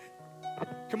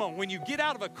 Come on, when you get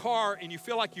out of a car and you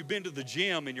feel like you've been to the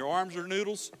gym and your arms are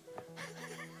noodles,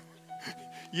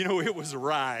 it was a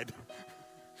ride.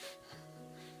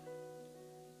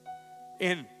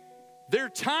 And their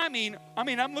timing,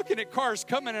 I'm looking at cars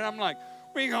coming and I'm like,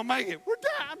 we ain't gonna make it. We're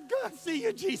done. I'm gonna see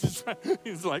you, Jesus.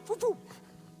 He's like, whoop.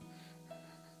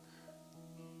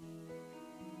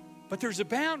 But there's a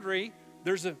boundary.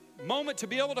 There's a moment to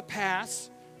be able to pass,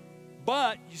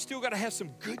 but you still got to have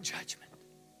some good judgment.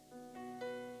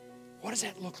 What does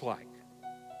that look like?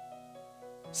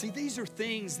 See, these are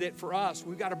things that for us,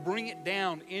 we've got to bring it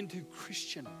down into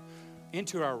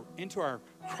our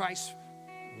Christ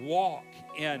walk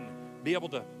and be able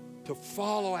to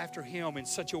follow after Him in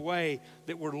such a way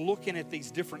that we're looking at these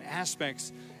different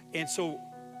aspects. And so,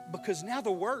 because now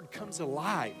the Word comes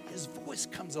alive, His voice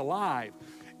comes alive,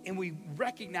 and we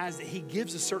recognize that He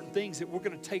gives us certain things that we're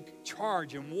going to take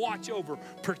charge and watch over,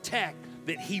 protect,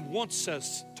 that He wants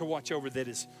us to watch over, that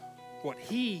is what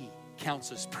He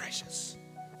counts as precious,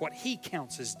 what He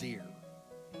counts as dear.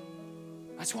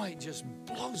 That's why it just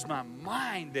blows my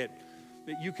mind that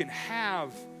you can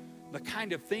have the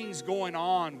kind of things going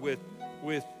on with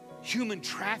human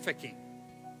trafficking,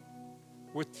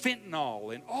 with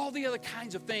fentanyl and all the other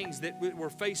kinds of things that we're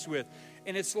faced with.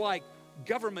 And it's like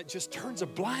government just turns a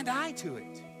blind eye to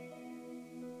it.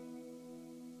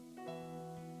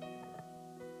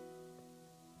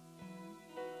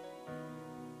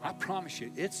 I promise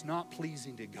you, it's not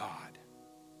pleasing to God.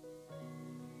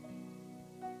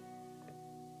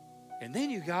 And then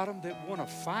you got them that want to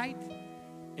fight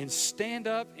and stand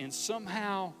up and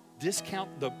somehow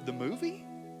discount the movie?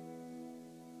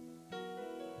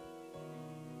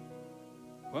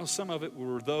 Well, some of it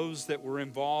were those that were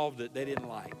involved that they didn't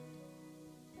like.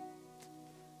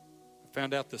 I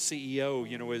found out the CEO,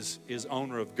 is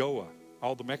owner of Goa,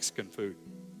 all the Mexican food.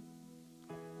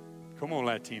 Come on,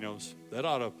 Latinos. That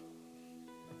ought to...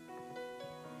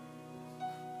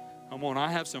 Come on,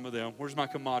 I have some of them. Where's my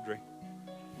comadre?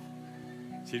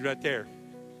 She's right there.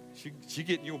 She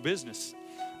getting your business.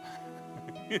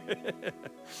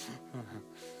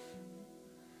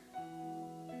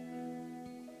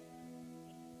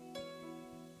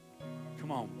 Come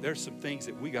on, there's some things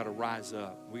that we got to rise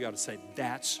up. We got to say,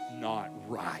 that's not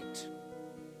right.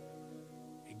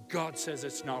 And God says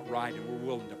it's not right, and we're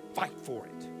willing to fight for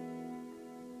it.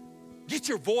 Get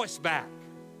your voice back.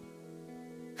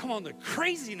 Come on, the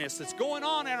craziness that's going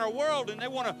on in our world, and they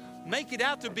want to make it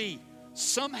out to be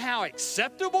somehow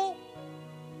acceptable,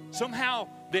 somehow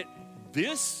that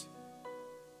this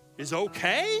is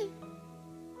okay.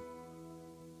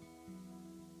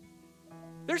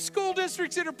 There's school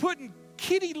districts that are putting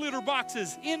kitty litter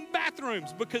boxes in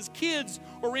bathrooms because kids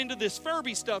are into this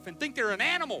Furby stuff and think they're an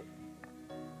animal.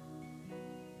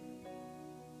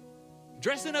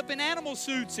 Dressing up in animal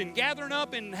suits and gathering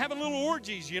up and having little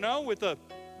orgies, with the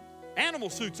animal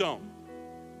suits on.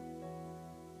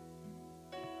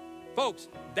 Folks,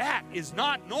 that is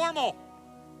not normal.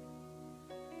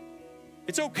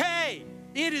 It's okay.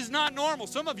 It is not normal.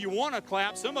 Some of you want to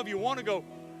clap. Some of you want to go,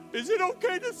 is it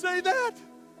okay to say that?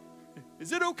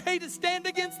 Is it okay to stand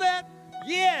against that?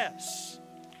 Yes.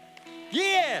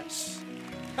 Yes.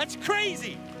 That's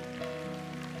crazy.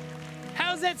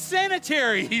 How's that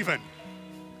sanitary even?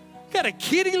 Got a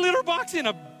kitty litter box in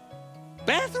a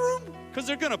bathroom because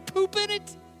they're going to poop in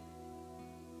it?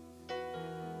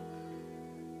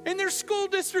 And there's school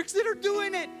districts that are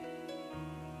doing it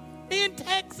in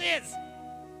Texas.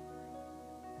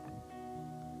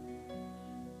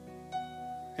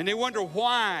 And they wonder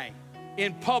why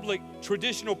in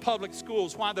traditional public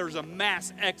schools, why there's a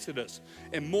mass exodus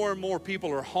and more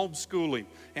people are homeschooling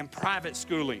and private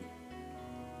schooling.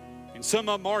 And some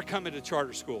of them are coming to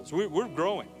charter schools. We're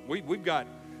growing. We've got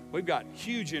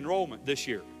huge enrollment this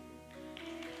year.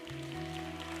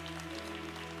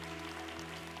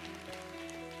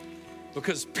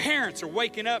 Because parents are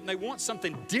waking up and they want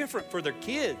something different for their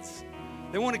kids.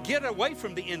 They want to get away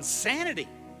from the insanity.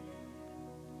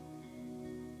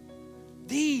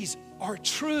 These are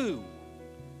true.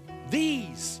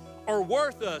 These are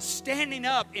worth us standing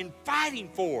up and fighting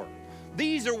for.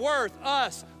 These are worth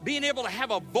us being able to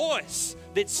have a voice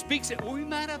that speaks it. Well, we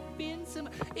might offend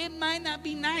somebody. It might not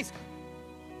be nice.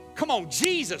 Come on,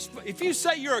 Jesus. If you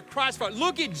say you're a Christ follower,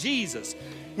 look at Jesus.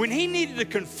 When he needed to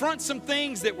confront some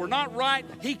things that were not right,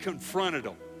 he confronted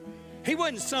them. He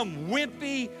wasn't some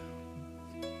wimpy,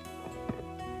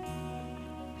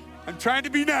 I'm trying to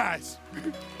be nice.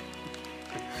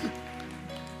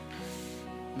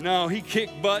 No, he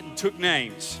kicked butt and took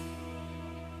names.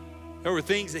 There were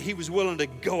things that he was willing to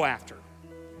go after.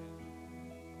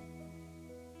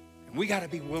 And we got to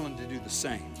be willing to do the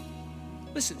same.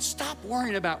 Listen, stop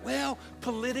worrying about, well,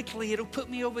 politically it'll put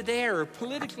me over there, or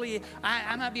politically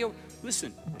I might be over.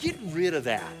 Listen, get rid of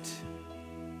that.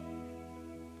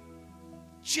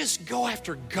 Just go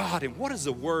after God and what does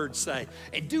the Word say?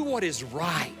 And do what is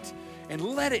right. And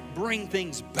let it bring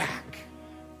things back.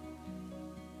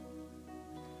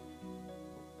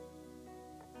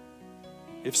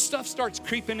 If stuff starts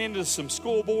creeping into some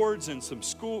school boards and some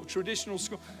traditional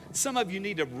school, some of you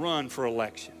need to run for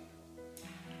election.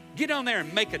 Get on there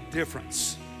and make a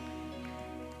difference.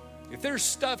 If there's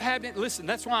stuff happening, listen,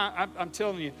 that's why I'm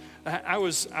telling you,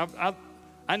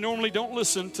 I normally don't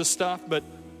listen to stuff, but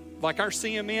like our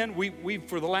CMN, we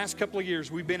for the last couple of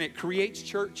years, we've been at Creates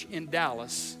Church in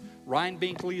Dallas. Ryan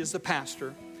Binkley is the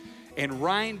pastor. And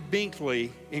Ryan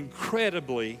Binkley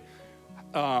incredibly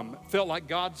felt like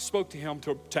God spoke to him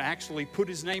to actually put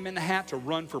his name in the hat to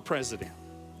run for president.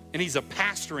 And he's a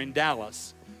pastor in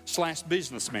Dallas /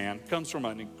 businessman. Comes from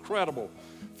an incredible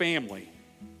family.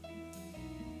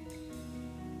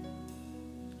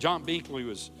 John Binkley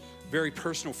was very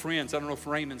personal friends. I don't know if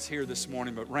Raymond's here this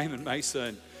morning, but Raymond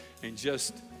Mesa and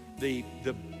just the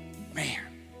man.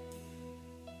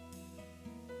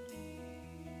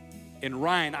 And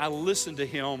Ryan, I listened to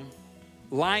him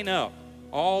line up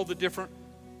all the different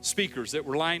speakers that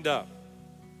were lined up.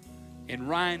 And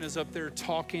Ryan is up there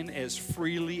talking as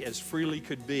freely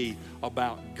could be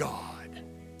about God.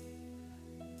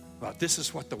 About this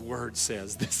is what the Word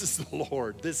says. This is the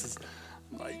Lord. This is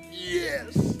like,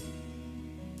 yes.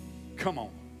 Come on.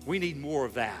 We need more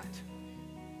of that.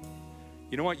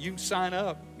 You know what? You can sign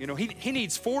up. You know, he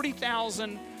needs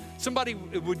 40,000. Somebody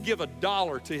would give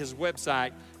 $1 to his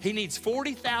website. He needs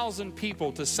 40,000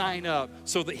 people to sign up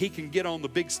so that he can get on the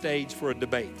big stage for a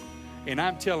debate. And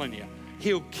I'm telling you,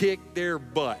 he'll kick their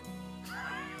butt.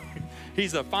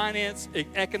 He's a finance,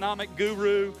 economic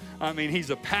guru. I mean,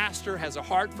 he's a pastor, has a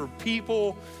heart for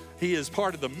people. He is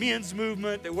part of the men's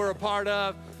movement that we're a part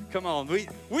of. Come on,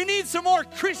 we need some more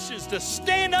Christians to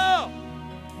stand up.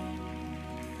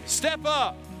 Step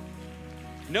up.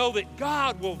 Know that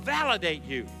God will validate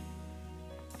you.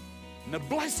 And the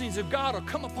blessings of God will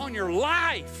come upon your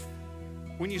life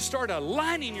when you start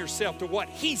aligning yourself to what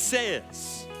He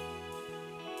says.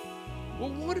 Well,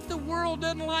 what if the world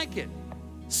doesn't like it?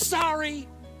 Sorry.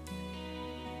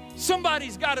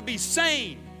 Somebody's got to be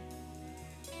sane.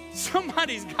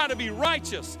 Somebody's got to be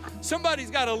righteous. Somebody's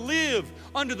got to live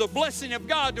under the blessing of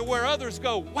God to where others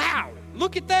go, wow,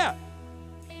 look at that.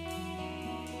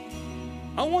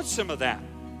 I want some of that.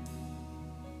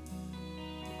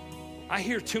 I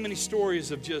hear too many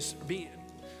stories of just being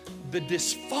the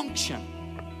dysfunction.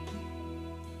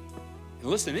 And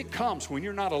listen, it comes when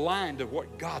you're not aligned to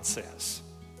what God says.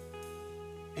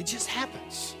 It just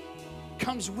happens. It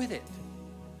comes with it.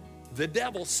 The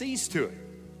devil sees to it.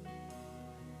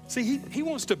 See, he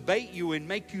wants to bait you and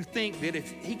make you think that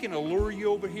if he can allure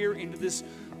you over here into this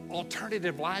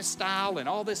alternative lifestyle and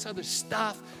all this other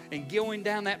stuff and going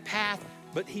down that path,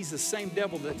 but he's the same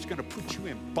devil that's going to put you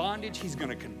in bondage. He's going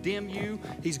to condemn you.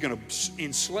 He's going to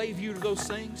enslave you to those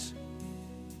things.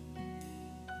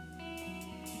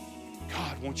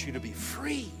 God wants you to be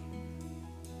free.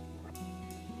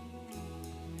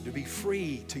 To be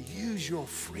free, to use your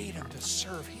freedom to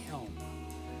serve Him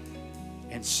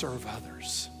and serve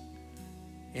others.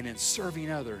 And in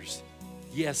serving others,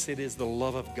 yes, it is the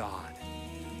love of God.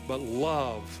 But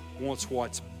love wants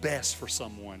what's best for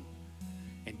someone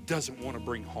and doesn't want to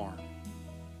bring harm.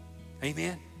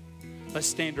 Amen? Let's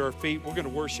stand to our feet. We're going to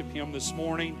worship Him this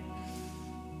morning.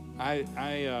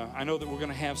 I know that we're going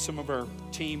to have some of our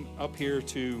team up here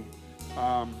to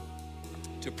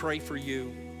pray for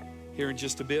you here in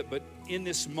just a bit. But in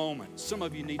this moment, some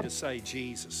of you need to say,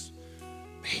 Jesus,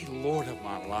 be Lord of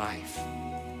my life.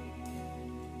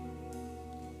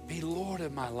 Be Lord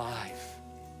of my life.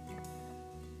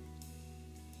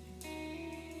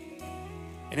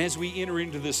 And as we enter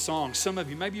into this song, some of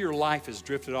you, maybe your life has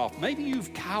drifted off. Maybe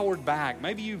you've cowered back.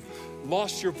 Maybe you've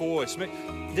lost your voice.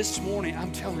 This morning,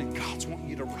 I'm telling you, God's wanting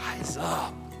you to rise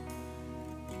up.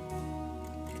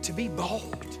 To be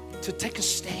bold. To take a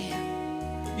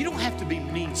stand. You don't have to be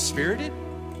mean-spirited.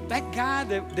 That guy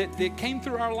that came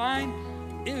through our line,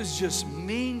 it was just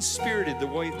mean-spirited the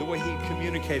way he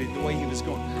communicated, the way he was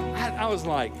going. I was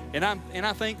like, and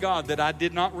I thank God that I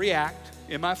did not react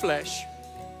in my flesh.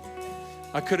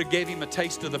 I could have gave him a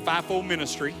taste of the fivefold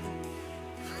ministry.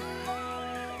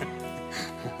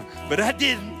 but I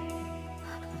didn't.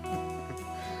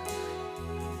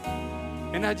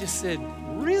 And I just said,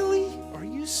 really? Are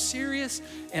you serious?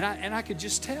 And I could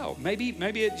just tell. Maybe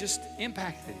it just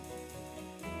impacted him.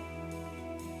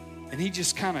 And he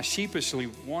just kind of sheepishly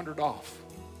wandered off.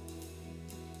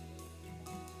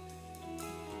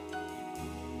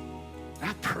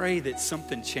 I pray that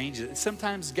something changes.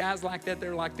 Sometimes guys like that,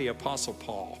 they're like the Apostle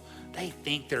Paul. They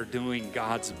think they're doing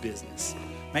God's business.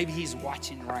 Maybe he's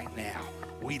watching right now.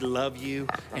 We love you,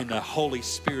 and the Holy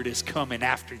Spirit is coming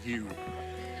after you.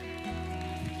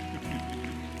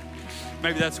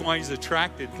 Maybe that's why he's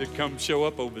attracted to come show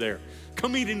up over there.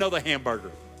 Come eat another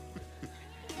hamburger.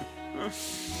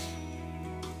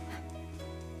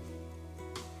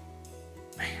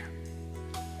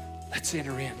 Let's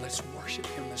enter in. Let's worship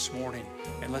him this morning.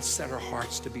 And let's set our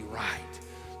hearts to be right.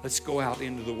 Let's go out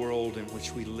into the world in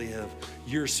which we live.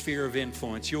 Your sphere of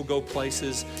influence. You'll go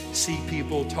places, see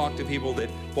people, talk to people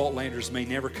that Walt Landers may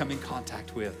never come in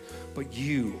contact with. But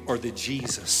you are the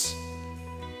Jesus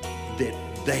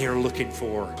that they are looking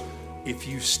for if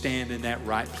you stand in that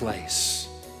right place.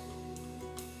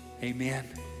 Amen.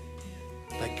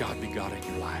 Let God be God in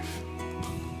your life.